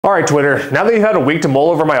Alright Twitter, now that you've had a week to mull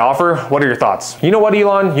over my offer, what are your thoughts? You know what,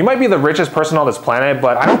 Elon? You might be the richest person on this planet,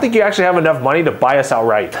 but I don't think you actually have enough money to buy us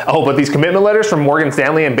outright. Oh, but these commitment letters from Morgan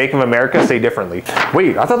Stanley and Bank of America say differently.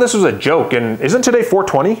 Wait, I thought this was a joke, and isn't today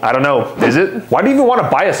 420? I don't know, is it? Why do you even want to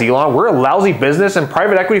buy us, Elon? We're a lousy business and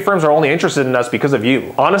private equity firms are only interested in us because of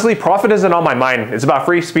you. Honestly, profit isn't on my mind. It's about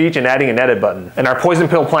free speech and adding an edit button. And our poison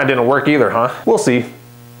pill plan didn't work either, huh? We'll see.